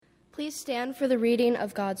Please stand for the reading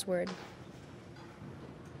of God's Word.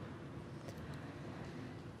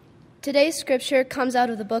 Today's scripture comes out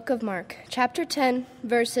of the book of Mark, chapter 10,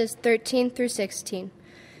 verses 13 through 16.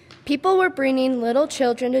 People were bringing little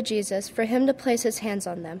children to Jesus for him to place his hands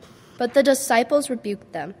on them, but the disciples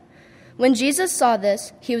rebuked them. When Jesus saw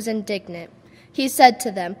this, he was indignant. He said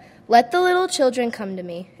to them, "Let the little children come to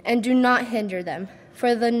me, and do not hinder them,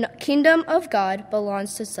 for the kingdom of God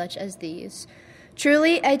belongs to such as these.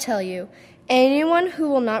 Truly, I tell you, anyone who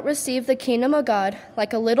will not receive the kingdom of God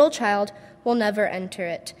like a little child will never enter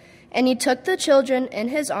it." And he took the children in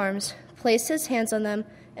his arms, placed his hands on them,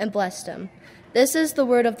 and blessed them. This is the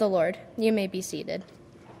word of the Lord. You may be seated.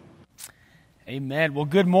 Amen. Well,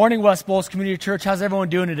 good morning, West Bowles Community Church. How's everyone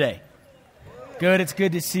doing today? Good. It's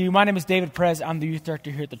good to see you. My name is David Perez. I'm the youth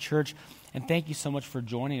director here at the church, and thank you so much for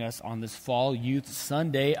joining us on this Fall Youth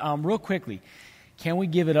Sunday. Real quickly, can we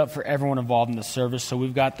give it up for everyone involved in the service? So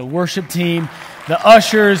we've got the worship team, the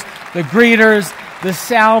ushers, the greeters, the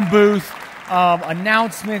sound booth,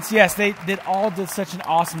 announcements. Yes, they did such an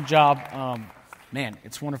awesome job. Man,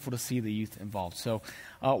 it's wonderful to see the youth involved. So,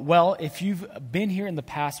 if you've been here in the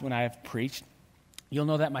past when I have preached, you'll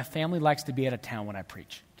know that my family likes to be out of town when I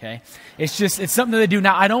preach. Okay, it's something that they do.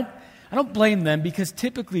 Now, I don't blame them, because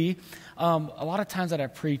typically, a lot of times that I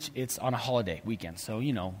preach, it's on a holiday weekend. So,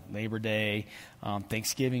 Labor Day,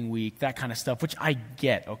 Thanksgiving week, that kind of stuff, which I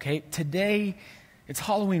get. Okay, today, it's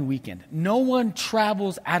Halloween weekend. No one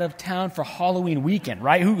travels out of town for Halloween weekend,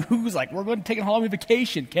 right? Who's like, we're going to take a Halloween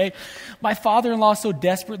vacation, okay? My father-in-law so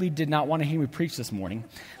desperately did not want to hear me preach this morning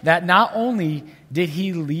that not only did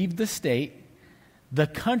he leave the state, the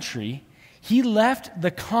country, he left the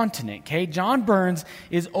continent, okay? John Burns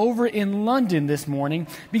is over in London this morning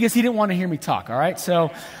because he didn't want to hear me talk, all right? So,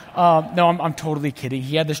 no, I'm totally kidding.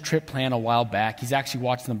 He had this trip planned a while back. He's actually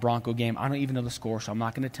watching the Bronco game. I don't even know the score, so I'm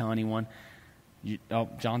not going to tell anyone.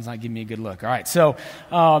 John's not giving me a good look. All right, so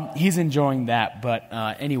he's enjoying that. But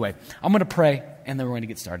anyway, I'm going to pray, and then we're going to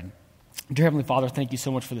get started. Dear Heavenly Father, thank you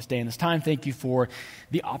so much for this day and this time. Thank you for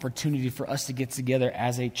the opportunity for us to get together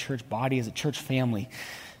as a church body, as a church family.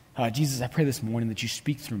 Jesus, I pray this morning that you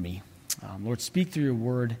speak through me. Lord, speak through your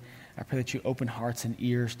word. I pray that you open hearts and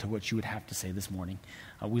ears to what you would have to say this morning.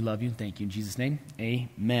 We love you and thank you. In Jesus' name,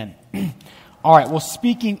 amen. All right, well,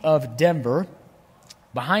 speaking of Denver,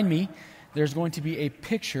 behind me, there's going to be a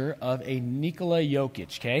picture of a Nikola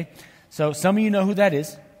Jokic, okay? So some of you know who that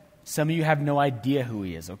is. Some of you have no idea who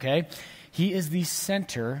he is, okay? He is the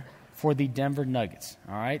center for the Denver Nuggets,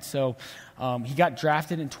 all right? So he got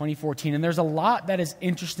drafted in 2014, and there's a lot that is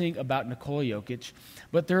interesting about Nikola Jokic,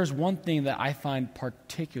 but there's one thing that I find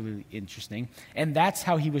particularly interesting, and that's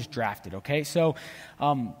how he was drafted, okay? So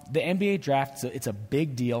the NBA draft, it's a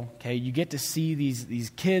big deal, okay? You get to see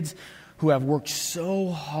these kids who have worked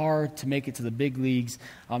so hard to make it to the big leagues.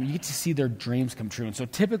 You get to see their dreams come true. And so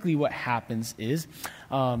typically what happens is,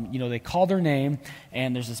 they call their name,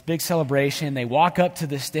 and there's this big celebration. They walk up to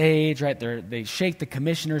the stage, right? They shake the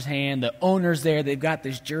commissioner's hand. The owner's there. They've got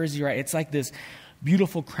this jersey, right? It's like this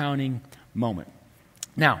beautiful crowning moment.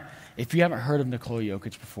 Now, if you haven't heard of Nikola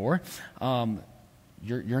Jokic before,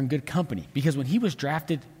 you're in good company. Because when he was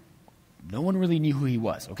drafted, no one really knew who he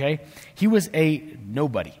was, okay? He was a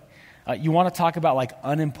nobody. You want to talk about like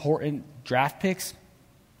unimportant draft picks?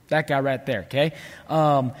 That guy right there, okay?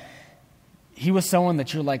 He was someone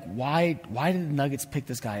that you're like, why did the Nuggets pick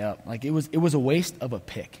this guy up? Like it was a waste of a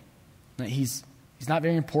pick. He's not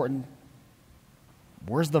very important.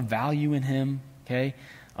 Where's the value in him? Okay,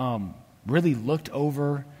 really looked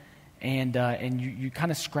over, and you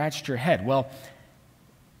kind of scratched your head. Well,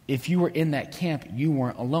 if you were in that camp, you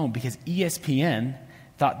weren't alone, because ESPN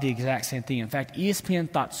thought the exact same thing. In fact, ESPN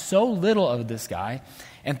thought so little of this guy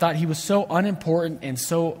and thought he was so unimportant and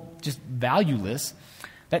so just valueless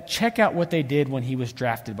that check out what they did when he was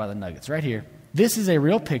drafted by the Nuggets. Right here. This is a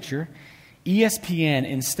real picture. ESPN,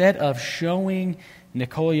 instead of showing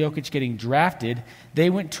Nikola Jokic getting drafted,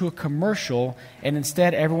 they went to a commercial, and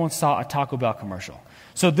instead everyone saw a Taco Bell commercial.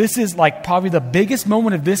 So this is like probably the biggest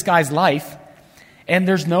moment of this guy's life, and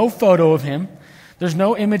there's no photo of him. There's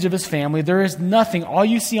no image of his family. There is nothing. All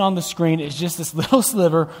you see on the screen is just this little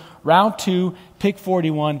sliver. Round 2, pick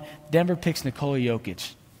 41. Denver picks Nikola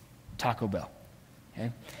Jokic. Taco Bell.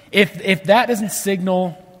 Okay? If that doesn't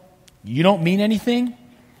signal you don't mean anything,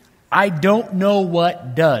 I don't know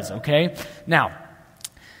what does, okay? Now,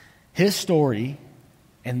 his story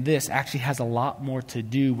and this actually has a lot more to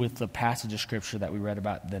do with the passage of Scripture that we read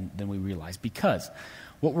about than we realize. Because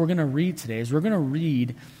what we're going to read today is we're going to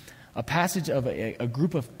read a passage of a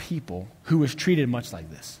group of people who was treated much like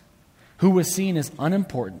this, who was seen as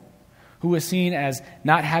unimportant, who was seen as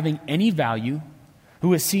not having any value, who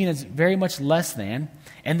was seen as very much less than,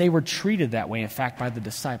 and they were treated that way, in fact, by the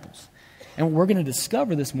disciples. And what we're going to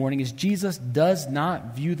discover this morning is Jesus does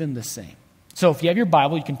not view them the same. So if you have your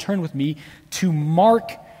Bible, you can turn with me to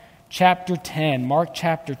Mark chapter 10. Mark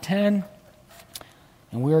chapter 10,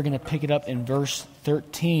 and we are going to pick it up in verse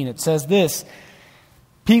 13. It says this: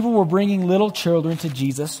 people were bringing little children to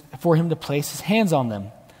Jesus for him to place his hands on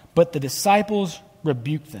them, but the disciples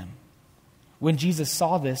rebuked them. When Jesus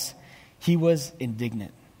saw this, he was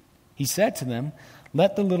indignant. He said to them,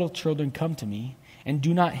 "Let the little children come to me, and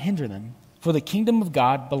do not hinder them, for the kingdom of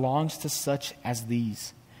God belongs to such as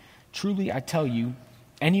these. Truly, I tell you,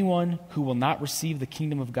 anyone who will not receive the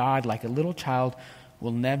kingdom of God like a little child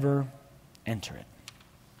will never enter it."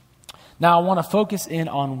 Now, I want to focus in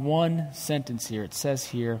on one sentence here. It says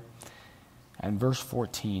here in verse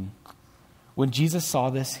 14, when Jesus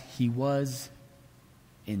saw this, he was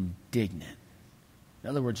indignant. In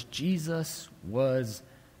other words, Jesus was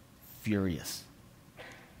furious.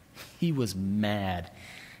 He was mad.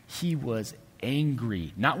 He was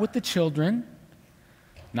angry. Not with the children,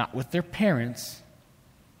 not with their parents,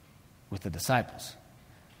 with the disciples.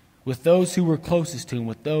 With those who were closest to him,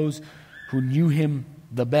 with those who knew him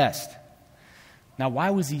the best. Now, why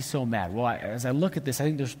was he so mad? Well, as I look at this, I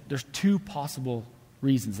think there's two possible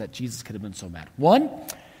reasons that Jesus could have been so mad. One,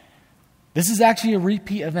 this is actually a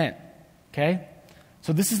repeat event, okay?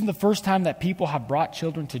 So this isn't the first time that people have brought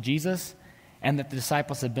children to Jesus and that the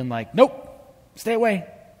disciples have been like, nope, stay away,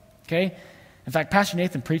 okay? In fact, Pastor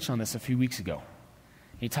Nathan preached on this a few weeks ago.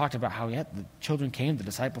 He talked about how, the children came, the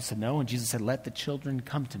disciples said no, and Jesus said, let the children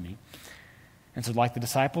come to me. And so like the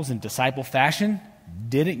disciples, in disciple fashion,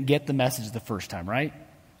 didn't get the message the first time, right?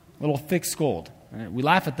 A little thick-skulled. We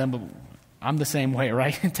laugh at them, but I'm the same way,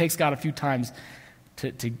 right? It takes God a few times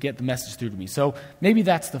to get the message through to me. So maybe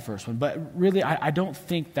that's the first one. But really, I don't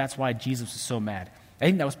think that's why Jesus was so mad. I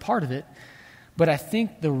think that was part of it. But I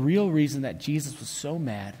think the real reason that Jesus was so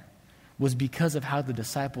mad was because of how the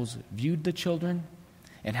disciples viewed the children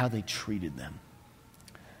and how they treated them.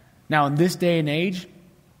 Now, in this day and age,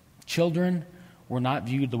 children were not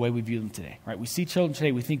viewed the way we view them today, right? We see children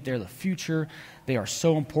today, we think they're the future. They are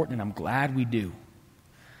so important, and I'm glad we do.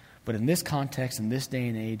 But in this context, in this day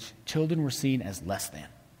and age, children were seen as less than.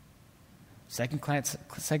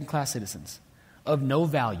 Second-class citizens, of no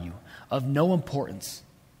value, of no importance,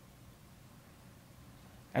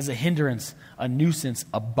 as a hindrance, a nuisance,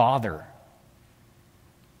 a bother.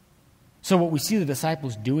 So what we see the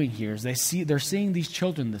disciples doing here is they're seeing these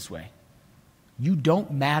children this way. You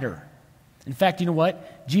don't matter. In fact, you know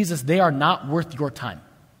what? Jesus, they are not worth your time.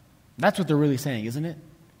 That's what they're really saying, isn't it?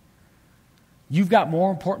 You've got more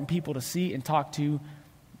important people to see and talk to.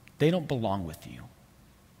 They don't belong with you.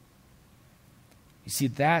 You see,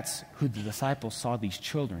 that's who the disciples saw these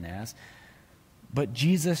children as. But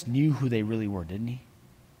Jesus knew who they really were, didn't he?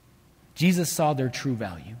 Jesus saw their true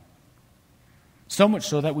value. So much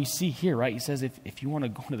so that we see here, right? He says if you want to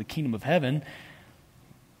go into the kingdom of heaven,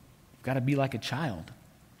 you've got to be like a child.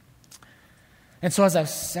 And so as I've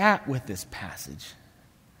sat with this passage,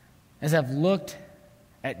 as I've looked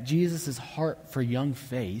at Jesus' heart for young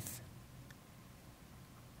faith,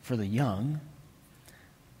 for the young,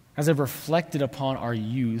 as I've reflected upon our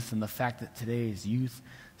youth and the fact that today is Youth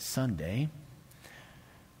Sunday,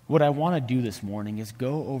 what I want to do this morning is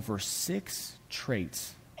go over 6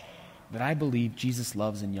 traits that I believe Jesus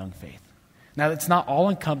loves in young faith. Now, it's not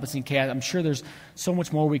all-encompassing, okay? I'm sure there's so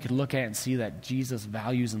much more we could look at and see that Jesus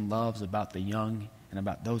values and loves about the young and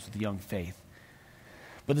about those with young faith.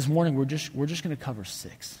 But this morning, we're just going to cover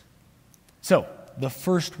 6. So, the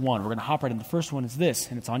first one, we're going to hop right in. The first one is this,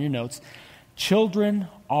 and it's on your notes. Children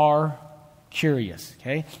are curious,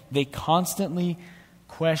 okay? They constantly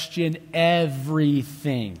question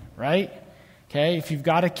everything, right? Okay, if you've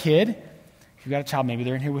got a kid, if you've got a child, maybe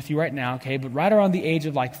they're in here with you right now, okay? But right around the age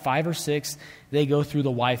of like 5 or 6, they go through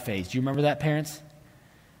the why phase. Do you remember that, parents?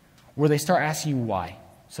 Where they start asking you why.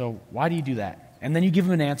 So, why do you do that? And then you give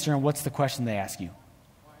them an answer, and what's the question they ask you?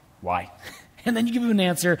 Why? And then you give them an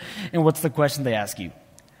answer, and what's the question they ask you?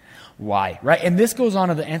 Why? Right? And this goes on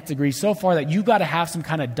to the nth degree so far that you've got to have some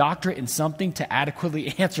kind of doctorate in something to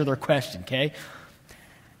adequately answer their question, okay?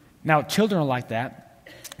 Now, children are like that,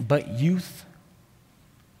 but youth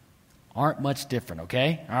aren't much different,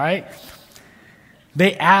 okay? All right?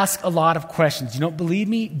 They ask a lot of questions. You don't believe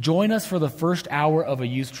me? Join us for the first hour of a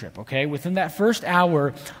youth trip, okay? Within that first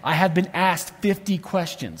hour, I have been asked 50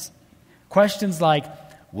 questions. Questions like,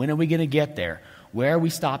 when are we going to get there? Where are we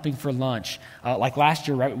stopping for lunch? Like last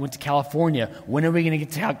year, right, we went to California. When are we going to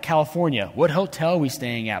get to California? What hotel are we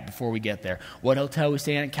staying at before we get there? What hotel are we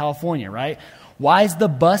staying at in California, right? Why does the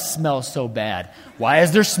bus smell so bad? Why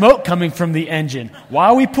is there smoke coming from the engine? Why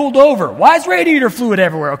are we pulled over? Why is radiator fluid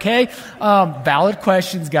everywhere, okay? Valid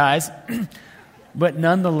questions, guys. But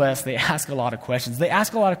nonetheless, they ask a lot of questions. They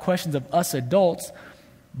ask a lot of questions of us adults,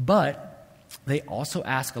 but they also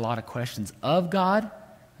ask a lot of questions of God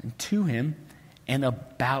and to Him and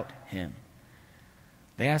about Him.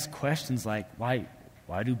 They ask questions like, why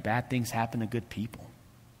do bad things happen to good people?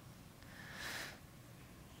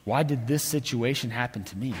 Why did this situation happen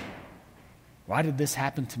to me? Why did this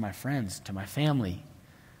happen to my friends, to my family?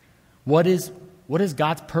 What is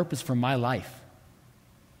God's purpose for my life?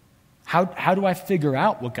 How do I figure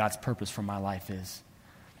out what God's purpose for my life is?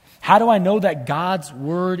 How do I know that God's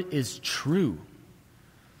word is true?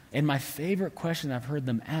 And my favorite question I've heard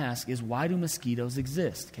them ask is, why do mosquitoes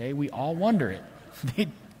exist? Okay, we all wonder it. It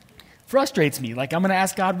frustrates me. Like, I'm going to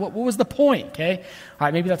ask God, what was the point? Okay, all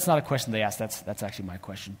right, maybe that's not a question they ask. That's actually my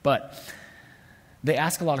question. But they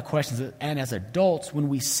ask a lot of questions, and as adults, when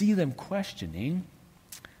we see them questioning,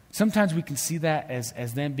 sometimes we can see that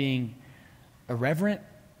as them being irreverent,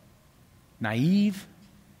 naive,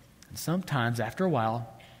 and sometimes, after a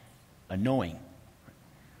while, annoying.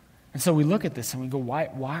 And so we look at this and we go, why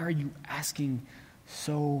are you asking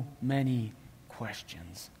so many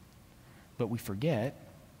questions? But we forget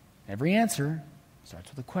every answer starts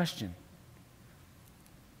with a question.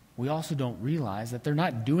 We also don't realize that they're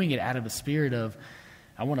not doing it out of a spirit of,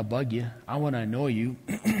 I want to bug you, I want to annoy you.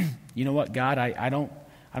 You know what, God, I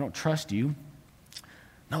don't trust you.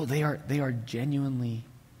 No, they are genuinely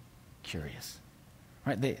curious.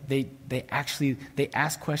 Right? They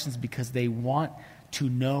ask questions because they want to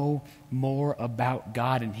know more about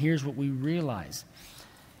God. And here's what we realize,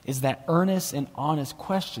 is that earnest and honest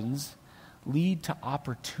questions lead to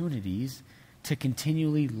opportunities to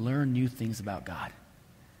continually learn new things about God.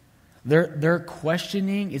 Their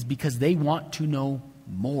questioning is because they want to know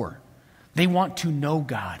more. They want to know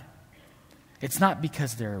God. It's not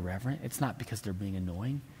because they're irreverent. It's not because they're being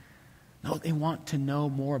annoying. No, they want to know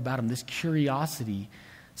more about Him. This curiosity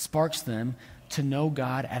sparks them to know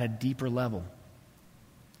God at a deeper level.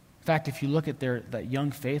 In fact, if you look at that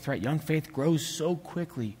young faith, right? Young faith grows so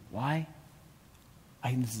quickly. Why? I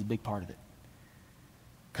think this is a big part of it.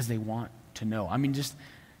 Because they want to know. I mean, just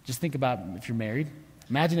think about if you're married.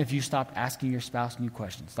 Imagine if you stopped asking your spouse new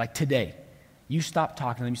questions. Like today, you stopped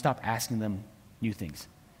talking to them, you stopped asking them new things.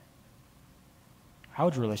 How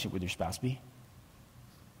would your relationship with your spouse be?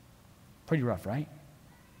 Pretty rough, right?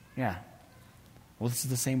 Yeah. Well, this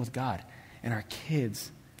is the same with God. And our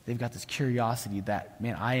kids, they've got this curiosity that,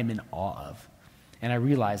 man, I am in awe of. And I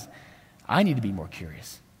realize I need to be more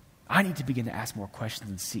curious. I need to begin to ask more questions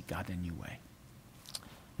and seek God in a new way.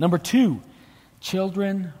 Number 2,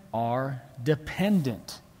 children are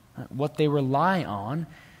dependent. What they rely on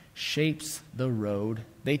shapes the road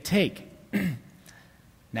they take.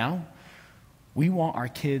 Now, we want our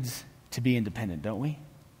kids to be independent, don't we?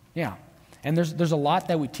 Yeah. And there's a lot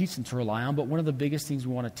that we teach them to rely on, but one of the biggest things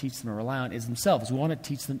we want to teach them to rely on is themselves. We want to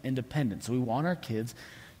teach them independence. So we want our kids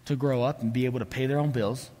to grow up and be able to pay their own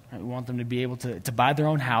bills. Right? We want them to be able to buy their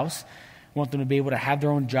own house. We want them to be able to have their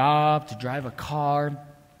own job, to drive a car.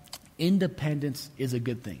 Independence is a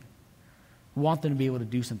good thing. We want them to be able to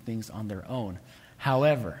do some things on their own.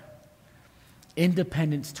 However,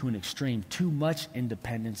 independence to an extreme, too much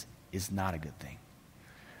independence is not a good thing.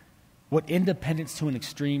 What independence to an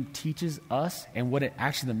extreme teaches us, and what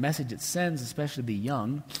the message it sends, especially the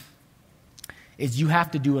young, is you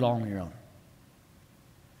have to do it all on your own.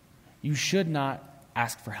 You should not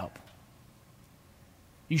ask for help.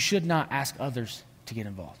 You should not ask others to get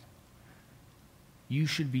involved. You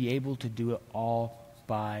should be able to do it all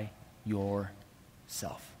by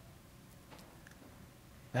yourself.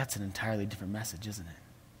 That's an entirely different message, isn't it?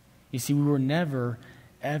 You see, we were never,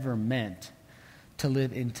 ever meant to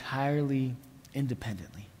live entirely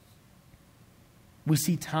independently. We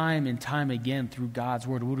see time and time again through God's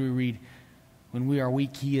word. What do we read? When we are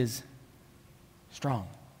weak, He is strong.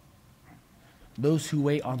 Those who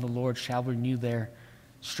wait on the Lord shall renew their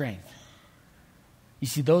strength. You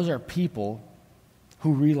see, those are people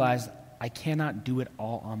who realize, I cannot do it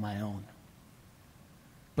all on my own.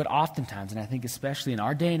 But oftentimes, and I think especially in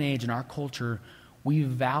our day and age, in our culture, we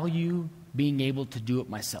value being able to do it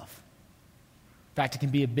myself. In fact, it can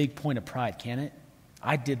be a big point of pride, can't it?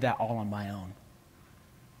 I did that all on my own.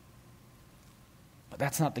 But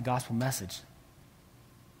that's not the gospel message.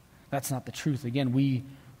 That's not the truth. Again,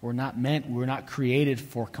 we're not created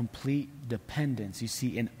for complete dependence. You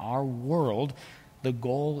see, in our world, The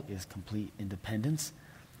goal is complete independence,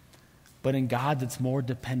 but in God, it's more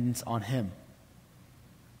dependence on Him.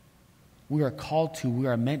 We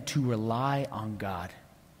are meant to rely on God.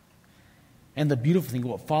 And the beautiful thing,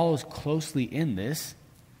 what follows closely in this,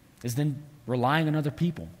 is then relying on other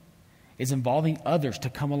people, is involving others to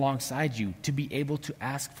come alongside you, to be able to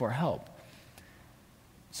ask for help.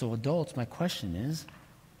 So adults, my question is,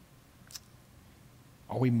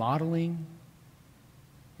 are we modeling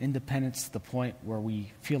independence to the point where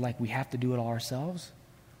we feel like we have to do it all ourselves?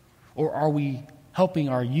 Or are we helping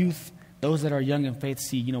our youth, those that are young in faith,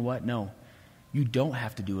 see, you know what? No, you don't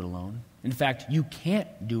have to do it alone. In fact, you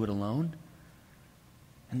can't do it alone.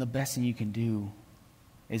 And the best thing you can do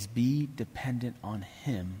is be dependent on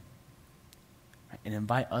Him and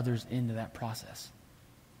invite others into that process.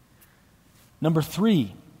 Number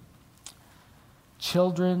 3,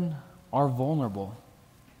 children are vulnerable.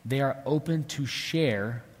 They are open to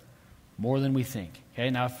share more than we think. Okay,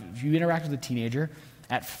 now if you interact with a teenager,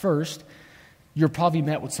 at first, you're probably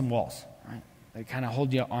met with some walls, right? They kind of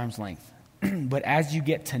hold you at arm's length. But as you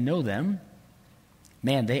get to know them,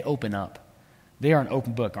 man, they open up. They are an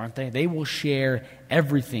open book, aren't they? They will share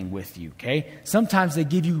everything with you, okay? Sometimes they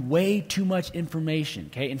give you way too much information,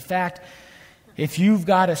 okay? In fact, if you've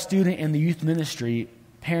got a student in the youth ministry,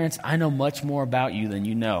 parents, I know much more about you than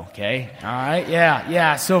you know, okay? All right?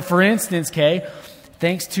 Yeah. So for instance, okay,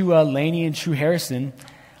 thanks to Laney and True Harrison,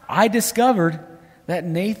 I discovered that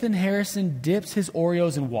Nathan Harrison dips his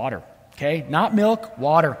Oreos in water, okay? Not milk,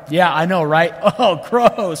 water. Yeah, I know, right? Oh,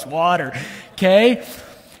 gross, water, okay?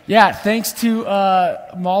 Yeah, thanks to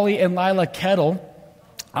Molly and Lila Kettle,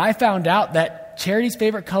 I found out that Charity's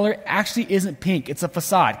favorite color actually isn't pink. It's a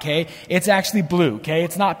facade, okay? It's actually blue, okay?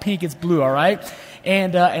 It's not pink, it's blue, all right?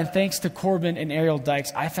 And thanks to Corbin and Ariel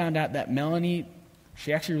Dykes, I found out that Melanie,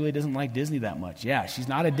 she actually really doesn't like Disney that much. Yeah, she's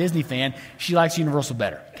not a Disney fan. She likes Universal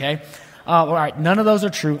better, okay? All right, none of those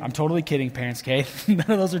are true. I'm totally kidding, parents, okay? None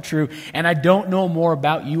of those are true. And I don't know more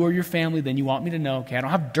about you or your family than you want me to know, okay? I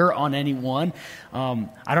don't have dirt on anyone.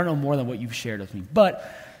 I don't know more than what you've shared with me. But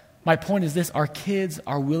my point is this, our kids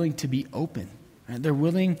are willing to be open. Right? They're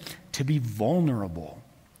willing to be vulnerable.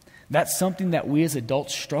 That's something that we as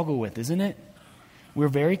adults struggle with, isn't it? We're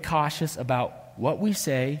very cautious about what we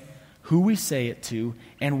say, who we say it to,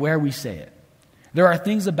 and where we say it. There are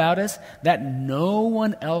things about us that no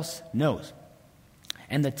one else knows.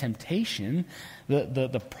 And the temptation,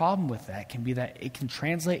 the problem with that can be that it can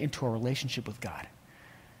translate into a relationship with God.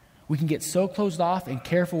 We can get so closed off and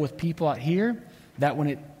careful with people out here that when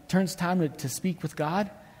it turns time to speak with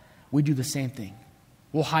God, we do the same thing.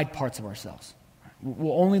 We'll hide parts of ourselves.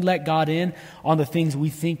 We'll only let God in on the things we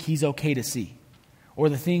think He's okay to see or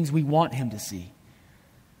the things we want Him to see.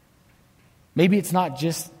 Maybe it's not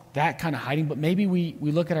just that kind of hiding, but maybe we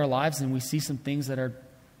look at our lives and we see some things that are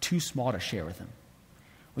too small to share with Him.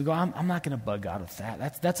 We go, I'm not going to bug God with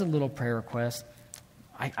that. That's a little prayer request.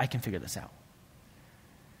 I can figure this out.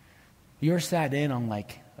 You ever sat in on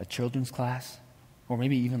like a children's class? Or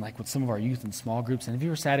maybe even like with some of our youth in small groups. And have you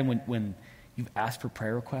ever sat in when you've asked for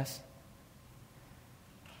prayer requests?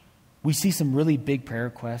 We see some really big prayer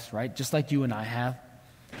requests, right? Just like you and I have.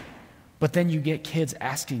 But then you get kids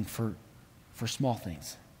asking for small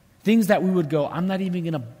things. Things that we would go, I'm not even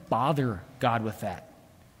going to bother God with that.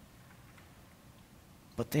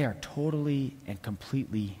 But they are totally and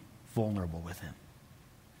completely vulnerable with Him.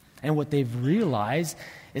 And what they've realized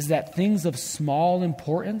is that things of small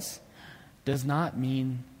importance does not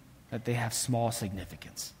mean that they have small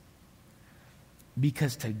significance.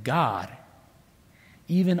 Because to God,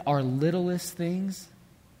 even our littlest things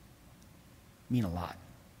mean a lot.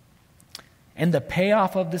 And the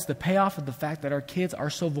payoff of this, the payoff of the fact that our kids are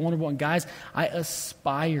so vulnerable, and guys, I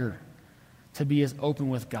aspire to be as open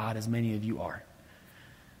with God as many of you are.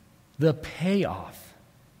 The payoff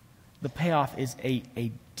is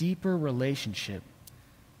a deeper relationship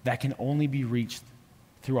that can only be reached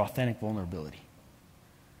through authentic vulnerability.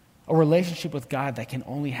 A relationship with God that can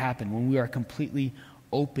only happen when we are completely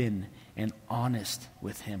open and honest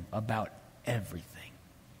with Him about everything.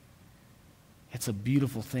 It's a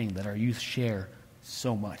beautiful thing that our youth share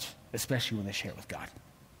so much, especially when they share it with God.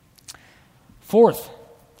 Fourth,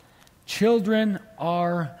 children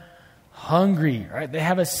are hungry, right? They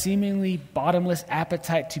have a seemingly bottomless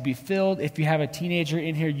appetite to be filled. If you have a teenager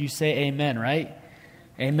in here, you say amen, right?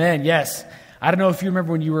 Amen, yes. I don't know if you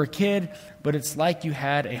remember when you were a kid, but it's like you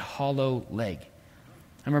had a hollow leg.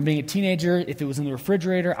 I remember being a teenager, if it was in the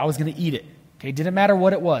refrigerator, I was going to eat it. Okay, didn't matter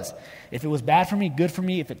what it was. If it was bad for me, good for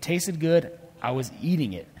me, if it tasted good, I was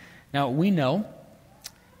eating it. Now, we know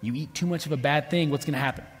you eat too much of a bad thing, what's going to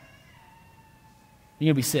happen?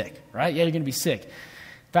 You're going to be sick, right? Yeah, you're going to be sick.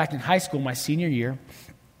 In fact, in high school, my senior year,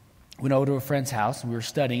 went over to a friend's house, and we were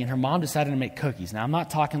studying, and her mom decided to make cookies. Now, I'm not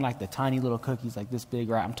talking like the tiny little cookies like this big,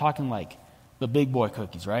 right? I'm talking like the big boy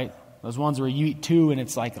cookies, right? Those ones where you eat 2, and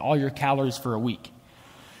it's like all your calories for a week.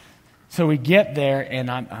 So we get there, and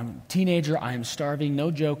I'm a teenager. I am starving. No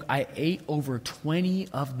joke. I ate over 20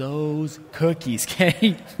 of those cookies,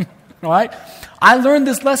 okay? All right? I learned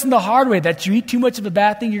this lesson the hard way, that you eat too much of a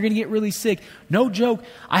bad thing, you're going to get really sick. No joke.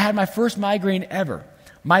 I had my first migraine ever.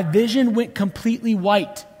 My vision went completely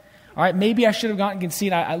white. All right, maybe I should have gotten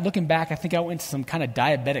conceited. Looking back, I think I went into some kind of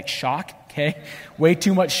diabetic shock, okay? Way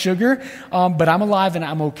too much sugar, but I'm alive and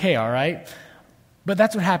I'm okay, all right? But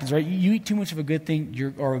that's what happens, right? You eat too much of a good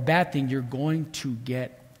thing or a bad thing, you're going to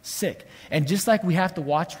get sick. And just like we have to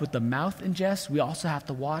watch what the mouth ingests, we also have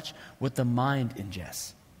to watch what the mind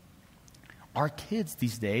ingests. Our kids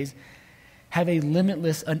these days have a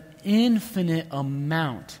limitless, an infinite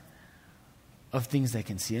amount of things they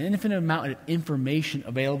can see, an infinite amount of information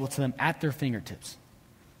available to them at their fingertips.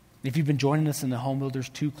 If you've been joining us in the Home Builders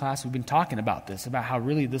 2 class, we've been talking about this, about how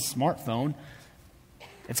really this smartphone,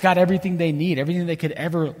 it's got everything they need, everything they could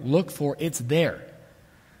ever look for, it's there.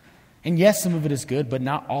 And yes, some of it is good, but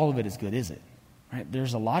not all of it is good, is it? Right?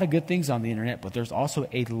 There's a lot of good things on the internet, but there's also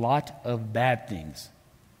a lot of bad things.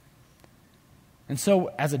 And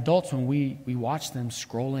so as adults, when we watch them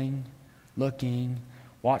scrolling, looking,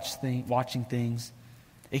 watching things,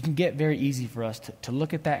 it can get very easy for us to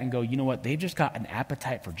look at that and go, you know what, they've just got an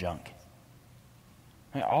appetite for junk.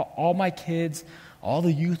 Right? All my kids, all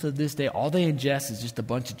the youth of this day, all they ingest is just a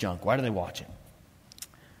bunch of junk. Why do they watch it?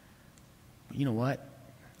 But you know what?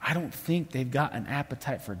 I don't think they've got an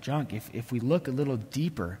appetite for junk. If we look a little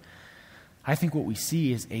deeper, I think what we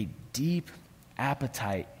see is a deep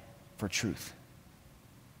appetite for truth.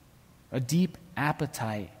 A deep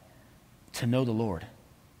appetite to know the Lord.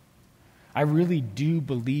 I really do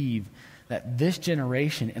believe that this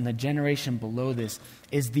generation and the generation below this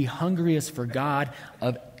is the hungriest for God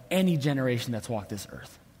of any generation that's walked this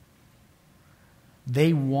earth.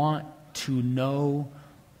 They want to know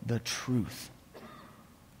the truth.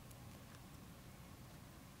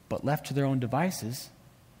 But left to their own devices,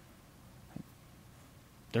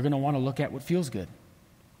 they're going to want to look at what feels good.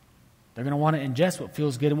 They're going to want to ingest what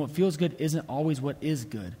feels good, and what feels good isn't always what is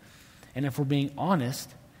good. And if we're being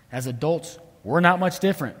honest, as adults, we're not much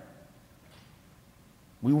different.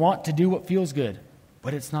 We want to do what feels good,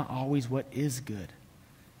 but it's not always what is good.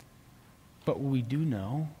 But what we do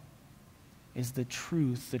know is the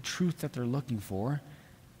truth that they're looking for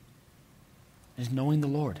is knowing the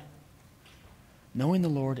Lord. Knowing the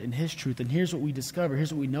Lord and His truth. And here's what we discover,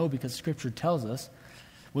 here's what we know, because Scripture tells us,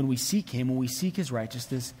 when we seek Him, when we seek His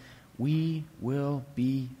righteousness, we will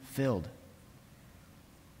be filled.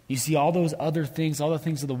 You see, all those other things, all the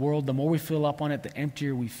things of the world, the more we fill up on it, the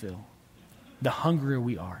emptier we feel, the hungrier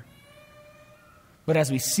we are. But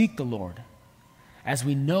as we seek the Lord, as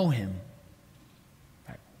we know Him,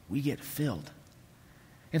 we get filled.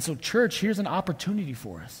 And so, church, here's an opportunity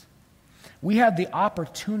for us. We have the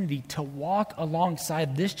opportunity to walk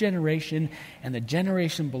alongside this generation and the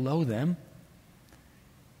generation below them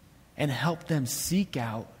and help them seek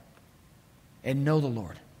out and know the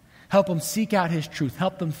Lord. Help them seek out His truth.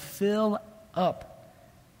 Help them fill up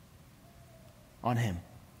on Him.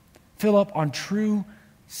 Fill up on true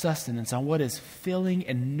sustenance, on what is filling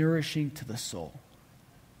and nourishing to the soul.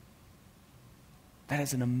 That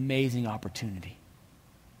is an amazing opportunity.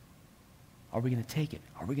 Are we going to take it?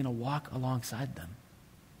 Are we going to walk alongside them?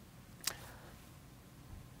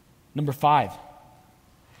 Number 5,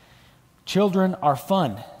 children are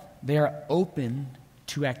fun. They are open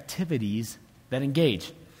to activities that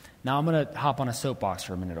engage. Now I'm going to hop on a soapbox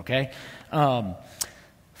for a minute, okay?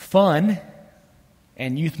 Fun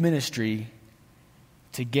and youth ministry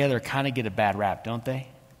together kind of get a bad rap, don't they?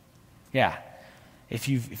 Yeah. If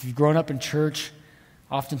you've grown up in church,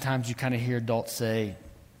 oftentimes you kind of hear adults say,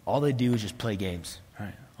 all they do is just play games.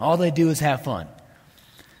 Right? All they do is have fun.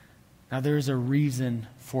 Now, there's a reason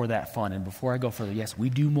for that fun. And before I go further, yes, we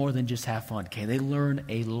do more than just have fun. Okay, they learn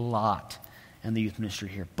a lot in the youth ministry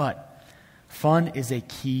here. But fun is a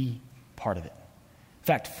key part of it. In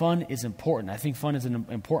fact, fun is important. I think fun is an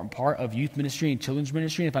important part of youth ministry and children's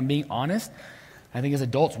ministry. And if I'm being honest, I think as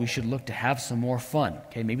adults we should look to have some more fun.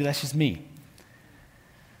 Okay, maybe that's just me.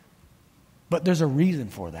 But there's a reason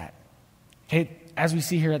for that. Okay, as we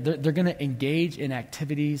see here, they're going to engage in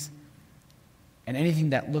activities and anything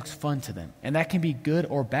that looks fun to them. And that can be good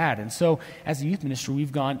or bad. And so as a youth ministry,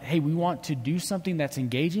 we've gone, hey, we want to do something that's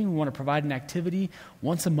engaging. We want to provide an activity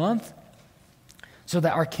once a month so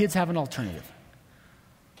that our kids have an alternative.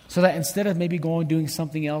 So that instead of maybe going doing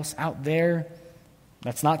something else out there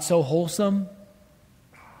that's not so wholesome,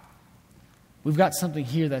 we've got something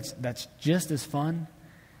here that's just as fun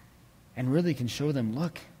and really can show them,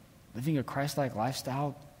 look, living a Christ-like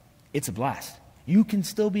lifestyle, it's a blast. You can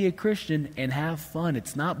still be a Christian and have fun.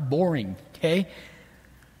 It's not boring, okay?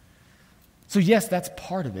 So yes, that's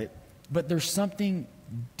part of it, but there's something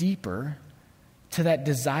deeper to that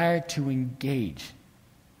desire to engage.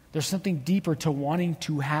 There's something deeper to wanting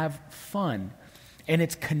to have fun, and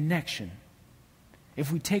it's connection.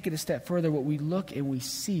 If we take it a step further, what we look and we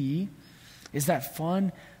see is that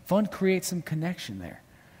fun creates some connection there.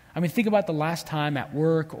 I mean, think about the last time at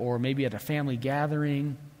work or maybe at a family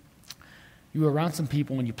gathering, you were around some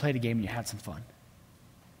people when you played a game and you had some fun.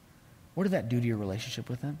 What did that do to your relationship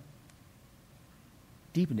with them?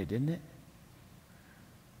 Deepened it, didn't it?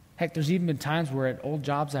 Heck, there's even been times where at old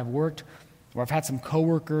jobs I've worked where I've had some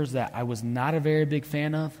coworkers that I was not a very big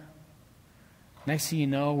fan of. Next thing you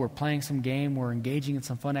know, we're playing some game, we're engaging in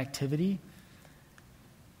some fun activity,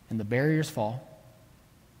 and the barriers fall.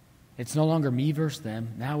 It's no longer me versus them.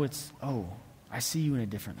 Now it's, oh, I see you in a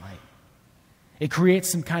different light. It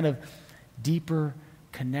creates some kind of deeper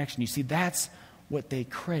connection. You see, that's what they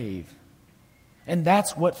crave. And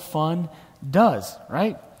that's what fun does,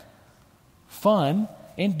 right? Fun,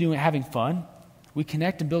 in having fun, we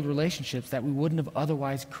connect and build relationships that we wouldn't have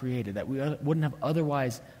otherwise created, that we wouldn't have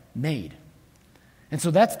otherwise made. And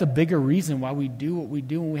so that's the bigger reason why we do what we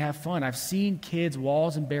do when we have fun. I've seen kids'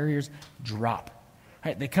 walls and barriers drop.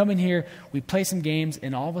 Right? They come in here, we play some games,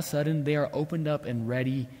 and all of a sudden they are opened up and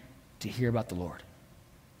ready to hear about the Lord.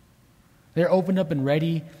 They're opened up and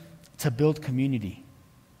ready to build community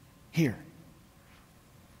here.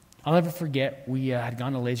 I'll never forget, we had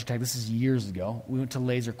gone to laser tag. This is years ago. We went to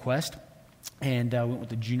Laser Quest, and we went with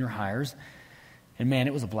the junior hires. And man,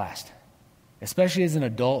 it was a blast. Especially as an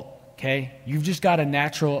adult, okay? You've just got a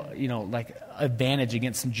natural, advantage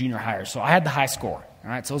against some junior hires. So I had the high score, all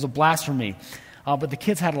right? So it was a blast for me. But the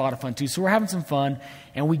kids had a lot of fun too. So we're having some fun,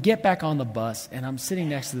 and we get back on the bus, and I'm sitting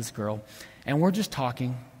next to this girl, and we're just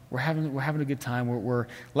talking. We're having a good time. We're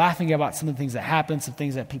laughing about some of the things that happened, some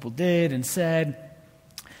things that people did and said.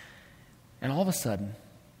 And all of a sudden,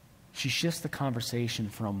 she shifts the conversation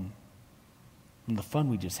from the fun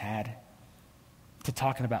we just had to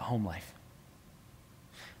talking about home life.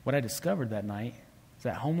 What I discovered that night is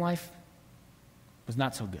that home life was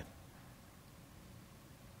not so good.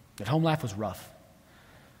 That home life was rough.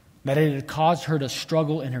 That it had caused her to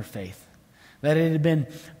struggle in her faith. That it had been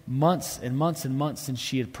months and months and months since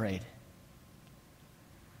she had prayed.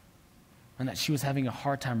 And that she was having a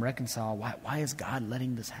hard time reconciling, why is God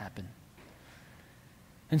letting this happen?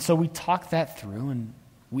 And so we talked that through, and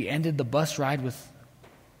we ended the bus ride with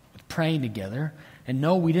praying together. And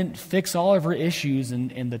no, we didn't fix all of her issues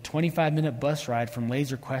in the 25-minute bus ride from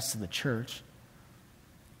Laser Quest to the church.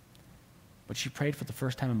 But she prayed for the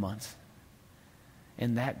first time in months.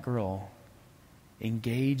 And that girl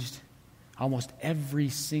engaged almost every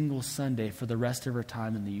single Sunday for the rest of her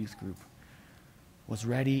time in the youth group, was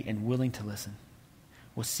ready and willing to listen,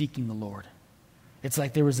 was seeking the Lord. It's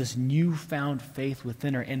like there was this newfound faith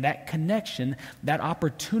within her. And that connection, that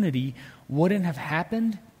opportunity wouldn't have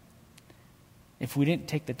happened if we didn't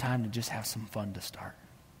take the time to just have some fun to start.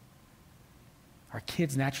 Our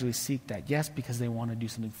kids naturally seek that, yes, because they want to do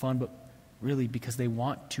something fun, but really because they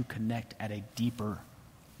want to connect at a deeper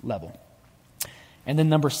level. And then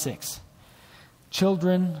number 6,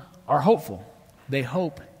 children are hopeful. They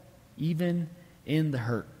hope even in the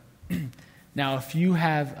hurt. Now, if you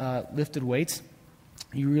have lifted weights,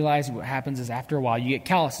 you realize what happens is after a while you get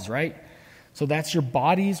calluses, right? So that's your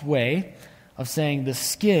body's way of saying the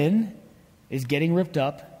skin is getting ripped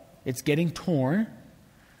up, it's getting torn,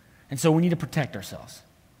 and so we need to protect ourselves.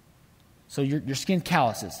 So your skin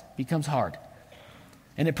calluses, becomes hard,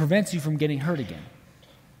 and it prevents you from getting hurt again.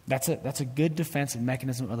 That's a good defensive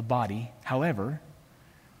mechanism of the body. However,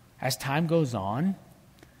 as time goes on,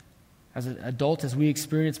 as an adult, as we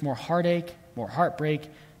experience more heartache, more heartbreak,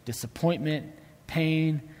 disappointment,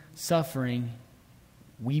 pain, suffering,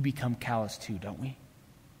 we become callous too, don't we?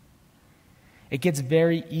 It gets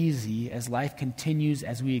very easy as life continues,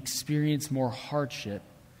 as we experience more hardship,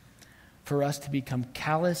 for us to become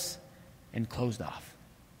callous and closed off.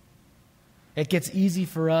 It gets easy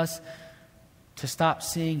for us to stop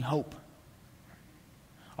seeing hope.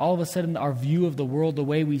 All of a sudden, our view of the world, the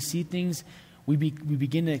way we see things, we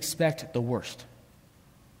begin to expect the worst.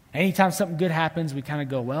 Anytime something good happens, we kind of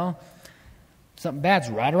go, well, something bad's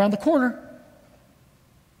right around the corner.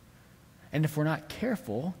 And if we're not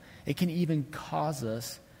careful, it can even cause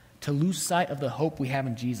us to lose sight of the hope we have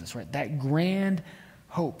in Jesus, right? That grand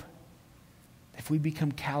hope. If we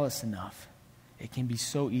become callous enough, it can be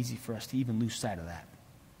so easy for us to even lose sight of that.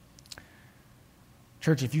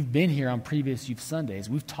 Church, if you've been here on previous Youth Sundays,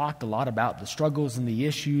 we've talked a lot about the struggles and the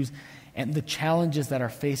issues and the challenges that are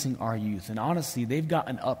facing our youth. And honestly, they've got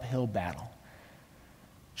an uphill battle.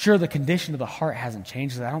 Sure, the condition of the heart hasn't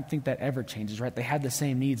changed. I don't think that ever changes, right? They have the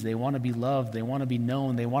same needs. They want to be loved. They want to be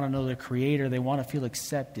known. They want to know their Creator. They want to feel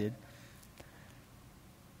accepted.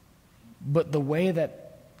 But the way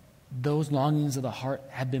that those longings of the heart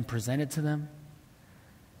have been presented to them,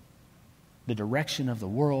 the direction of the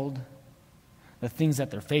world, the things that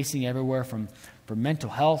they're facing everywhere from mental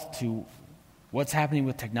health to what's happening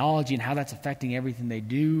with technology and how that's affecting everything they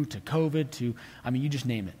do, to COVID, to, you just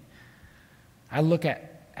name it. I look at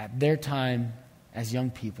their time as young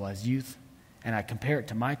people, as youth, and I compare it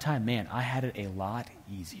to my time. Man, I had it a lot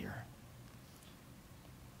easier.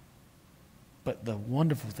 But the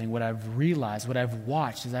wonderful thing, what I've realized, what I've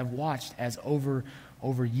watched, is I've watched as over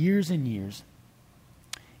years and years,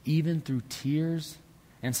 even through tears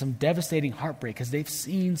and some devastating heartbreak, because they've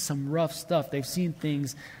seen some rough stuff. They've seen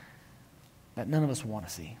things that none of us want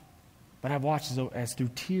to see. But I've watched as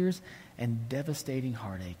through tears and devastating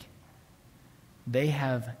heartache, they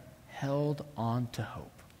have held on to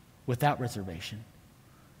hope without reservation,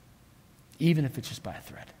 even if it's just by a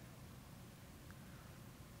thread.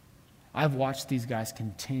 I've watched these guys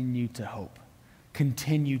continue to hope,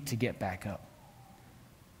 continue to get back up,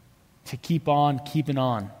 to keep on keeping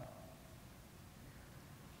on.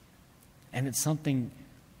 And it's something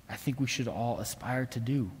I think we should all aspire to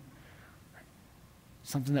do.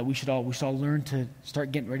 Something that we should all learn to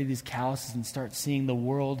start getting rid of these calluses and start seeing the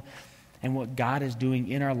world and what God is doing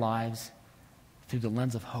in our lives through the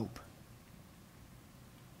lens of hope.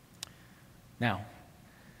 Now,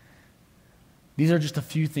 these are just a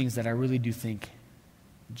few things that I really do think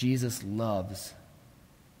Jesus loves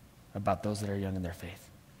about those that are young in their faith,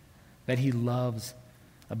 that he loves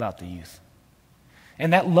about the youth.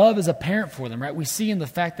 And that love is apparent for them, right? We see in the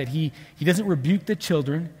fact that he doesn't rebuke the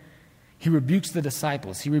children, he rebukes the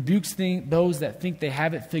disciples. He rebukes those that think they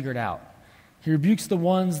have it figured out. He rebukes the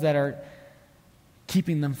ones that are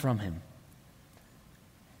keeping them from him.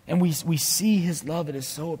 And we see his love. It is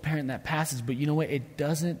so apparent in that passage. But you know what? It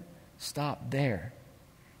doesn't stop there.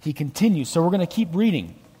 He continues. So we're going to keep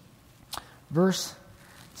reading. Verse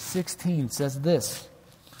 16 says this.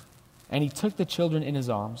 And he took the children in his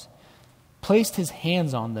arms, placed his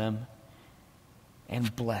hands on them,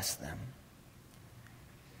 and blessed them.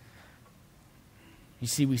 You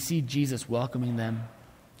see, we see Jesus welcoming them,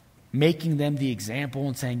 making them the example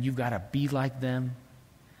and saying, you've got to be like them.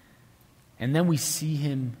 And then we see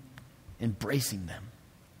him embracing them.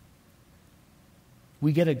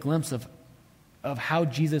 We get a glimpse of how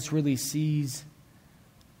Jesus really sees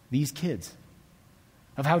these kids,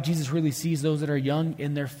 of how Jesus really sees those that are young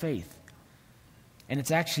in their faith. And it's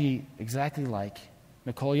actually exactly like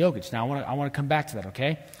Nikola Jokic. Now, I want to come back to that,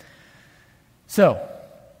 okay? So,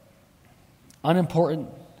 unimportant,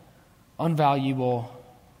 unvaluable,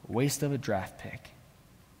 waste of a draft pick.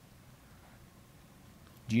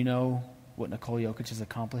 Do you know what Nikola Jokic has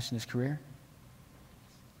accomplished in his career?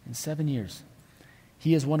 In 7 years,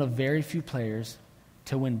 he is one of very few players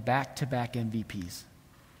to win back-to-back MVPs.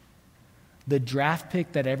 The draft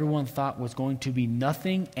pick that everyone thought was going to be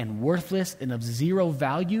nothing and worthless and of zero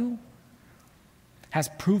value has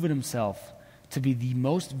proven himself to be the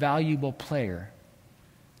most valuable player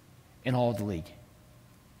in all of the league.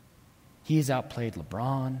 He has outplayed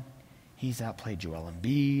LeBron. He's outplayed Joel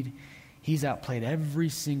Embiid. He's outplayed every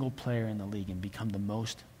single player in the league and become the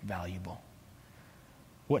most valuable.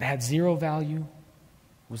 What had zero value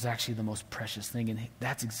was actually the most precious thing. And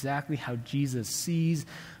that's exactly how Jesus sees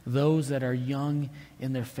those that are young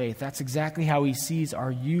in their faith. That's exactly how he sees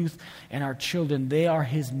our youth and our children. They are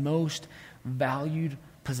his most valued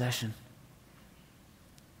possession.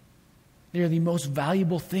 They are the most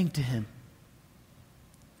valuable thing to him.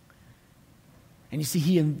 And you see,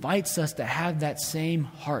 he invites us to have that same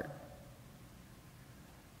heart.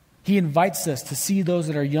 He invites us to see those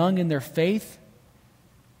that are young in their faith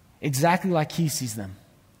exactly like he sees them.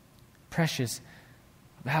 Precious,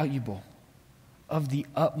 valuable, of the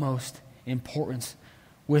utmost importance,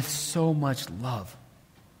 with so much love.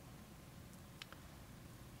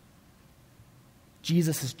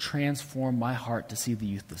 Jesus has transformed my heart to see the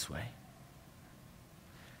youth this way.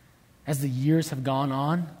 As the years have gone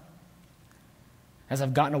on, as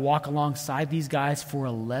I've gotten to walk alongside these guys for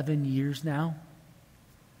 11 years now,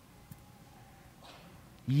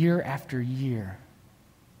 year after year,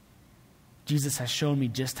 Jesus has shown me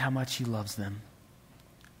just how much he loves them.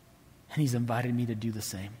 And he's invited me to do the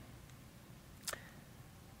same.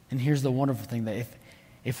 And here's the wonderful thing, that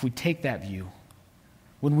if we take that view,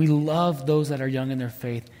 when we love those that are young in their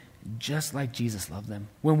faith, just like Jesus loved them,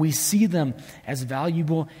 when we see them as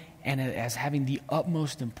valuable and as having the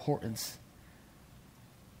utmost importance,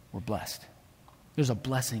 we're blessed. There's a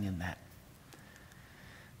blessing in that.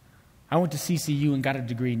 I went to CCU and got a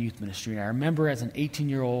degree in youth ministry. And I remember as an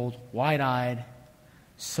 18-year-old, wide-eyed,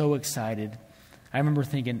 so excited, I remember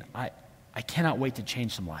thinking, I cannot wait to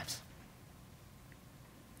change some lives.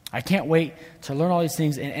 I can't wait to learn all these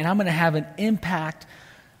things, and I'm going to have an impact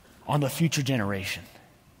on the future generation.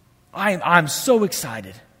 I'm so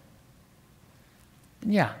excited.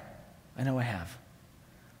 And yeah, I know I have.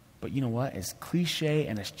 But you know what? As cliche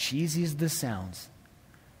and as cheesy as this sounds,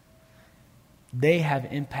 they have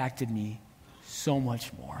impacted me so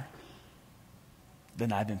much more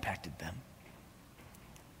than I've impacted them.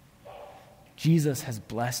 Jesus has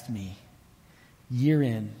blessed me year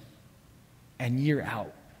in and year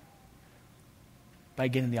out by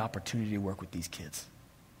getting the opportunity to work with these kids.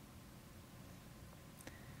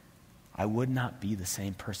 I would not be the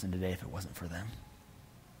same person today if it wasn't for them.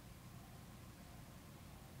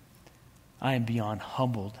 I am beyond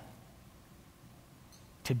humbled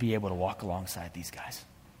to be able to walk alongside these guys.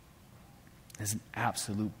 It's an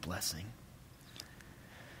absolute blessing.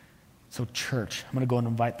 So church, I'm going to go and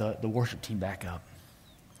invite the worship team back up.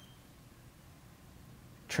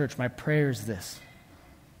 Church, my prayer is this.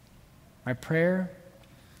 My prayer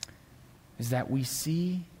is that we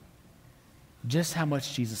see just how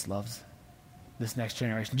much Jesus loves this next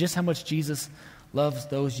generation, just how much Jesus loves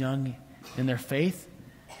those young in their faith,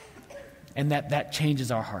 and that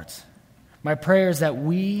changes our hearts. My prayer is that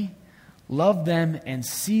we love them and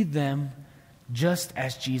see them just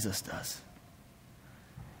as Jesus does.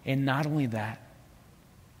 And not only that,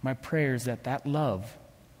 my prayer is that love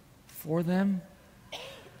for them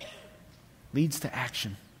leads to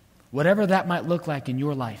action, whatever that might look like in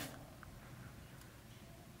your life.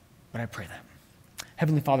 But I pray that.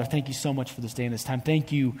 Heavenly Father, thank you so much for this day and this time.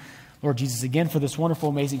 Thank you, Lord Jesus, again for this wonderful,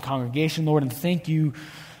 amazing congregation, Lord, and thank you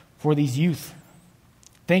for these youth.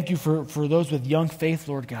 Thank you for those with young faith,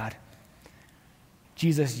 Lord God.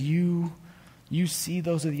 Jesus, you see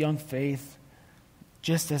those with young faith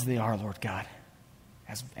just as they are, Lord God,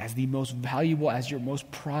 as the most valuable, as your most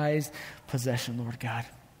prized possession, Lord God.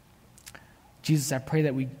 Jesus, I pray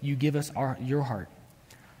that you give us your heart,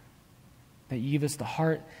 that you give us the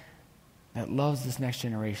heart that loves this next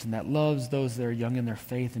generation, that loves those that are young in their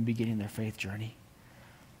faith and beginning their faith journey.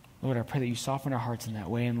 Lord, I pray that you soften our hearts in that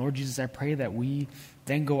way. And Lord Jesus, I pray that we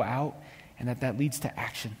then go out and that leads to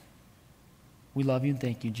action. We love you and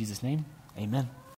thank you in Jesus' name. Amen.